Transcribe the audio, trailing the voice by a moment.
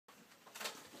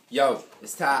Yo,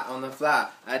 it's Ty on the fly.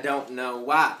 I don't know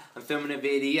why I'm filming a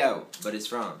video, but it's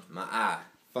from my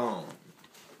iPhone.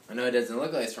 I know it doesn't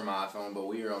look like it's from my iPhone, but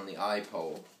we are on the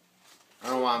iPole. I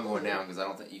don't know why I'm going down because I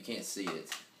don't think you can't see it.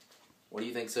 What do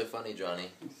you think's so funny, Johnny?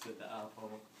 You said the iPole.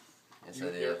 Yes, I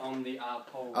did. You're on the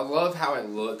iPole. I love how it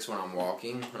looks when I'm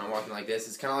walking. When I'm walking like this,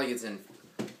 it's kind of like it's in.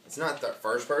 It's not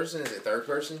first person. Is it third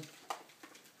person?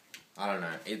 I don't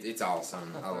know. It's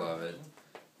awesome. I love it.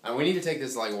 We need to take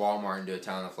this to like Walmart and do a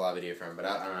TyOnThaFly video for him, but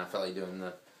I don't know. I felt like doing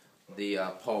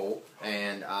the pole,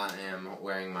 and I am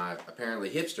wearing my apparently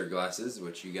hipster glasses,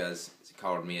 which you guys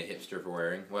called me a hipster for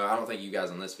wearing. Well, I don't think you guys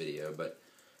on this video, but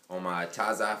on my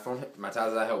Ty's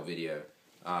Help video,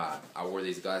 I wore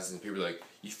these glasses, and people were like,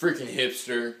 "You freaking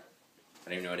hipster!" I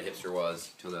didn't even know what a hipster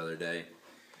was till the other day.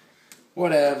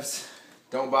 Whatevs.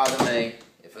 Don't bother me.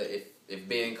 If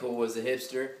being cool was a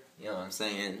hipster, you know what I'm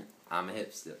saying? I'm a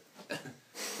hipster.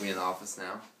 We in the office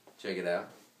now. Check it out.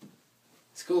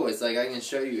 It's cool. It's like I can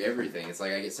show you everything. It's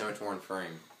like I get so much more in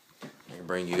frame. I can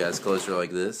bring you guys closer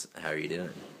like this. How are you doing?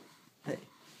 Hey,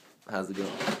 how's it going?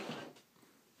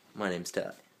 My name's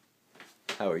Ty.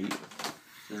 How are you?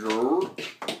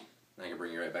 I can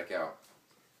bring you right back out.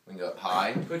 We can go up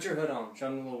high. Put your hood on. Show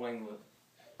me the Lil Wayne look.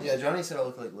 Yeah, Johnny said I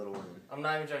look like Lil Wayne. I'm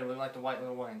not even joking. Look like the white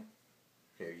Lil Wayne.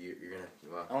 Here, you're gonna.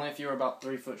 Well, only if you were about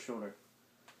 3 foot shorter.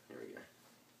 Here we go.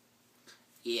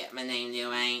 Yeah, my name's Lil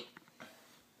Wayne.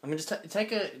 I mean, just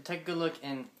take a good look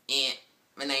and. Yeah,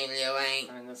 my name's Lil Wayne.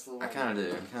 I mean, this Lil I Wayne. kind of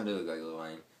do. I kind of do look like Lil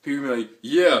Wayne. People be like,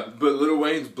 "Yeah, but Lil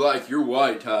Wayne's black. You're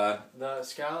white, Ty." The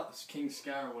King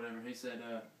Sky or whatever, he said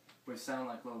we sound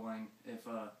like Lil Wayne if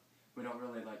we don't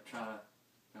really like try to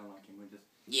sound like him. We just.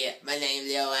 Yeah, my name's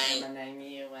Lil Wayne. My name's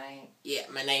Lil Wayne. Yeah,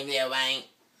 my name's Lil Wayne.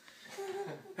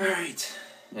 Alright.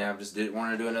 Yeah, I just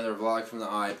wanted to do another vlog from the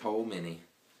iPole Mini.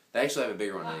 They actually have a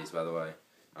bigger one of these, by the way.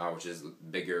 Which is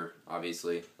bigger,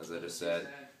 obviously, as I just said.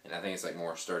 And I think it's like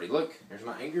more sturdy. Look, there's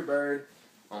my Angry Bird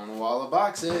on the wall of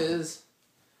boxes.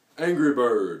 Angry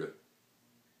Bird.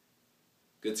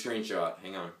 Good screenshot.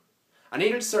 Hang on. I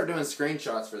needed to start doing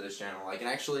screenshots for this channel. Like, and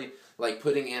actually, like,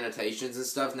 putting annotations and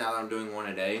stuff now that I'm doing one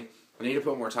a day. I need to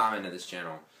put more time into this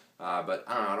channel. But,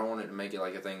 I don't know, I don't want it to make it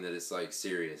like a thing that is, like,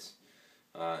 serious.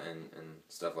 And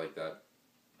stuff like that.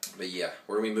 But yeah,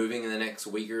 we're going to be moving in the next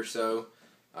week or so.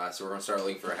 So we're going to start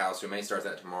looking for a house. We may start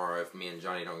that tomorrow if me and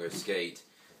Johnny don't go skate.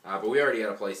 But we already had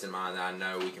a place in mind that I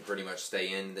know we can pretty much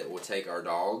stay in that will take our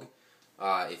dog.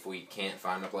 If we can't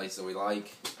find a place that we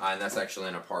like. And that's actually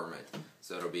an apartment.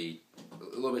 So it'll be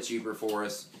a little bit cheaper for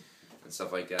us. And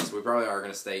stuff like that. So we probably are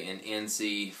going to stay in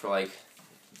NC for like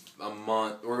a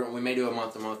month. We may do a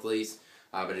month-to-month lease.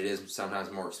 But it is sometimes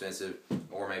more expensive,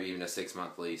 or maybe even a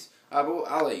 6-month lease. But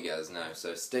I'll let you guys know.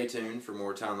 So stay tuned for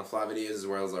more TyOnThaFly videos as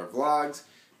well as our vlogs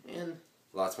and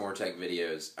lots more tech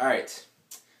videos. Alright,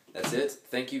 that's it.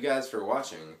 Thank you guys for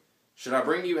watching. Should I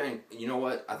bring you in? You know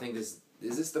what? I think this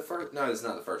is this the first? No, this is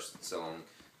not the first song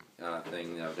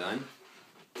thing that I've done.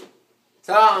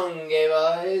 Song, gay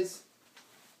boys.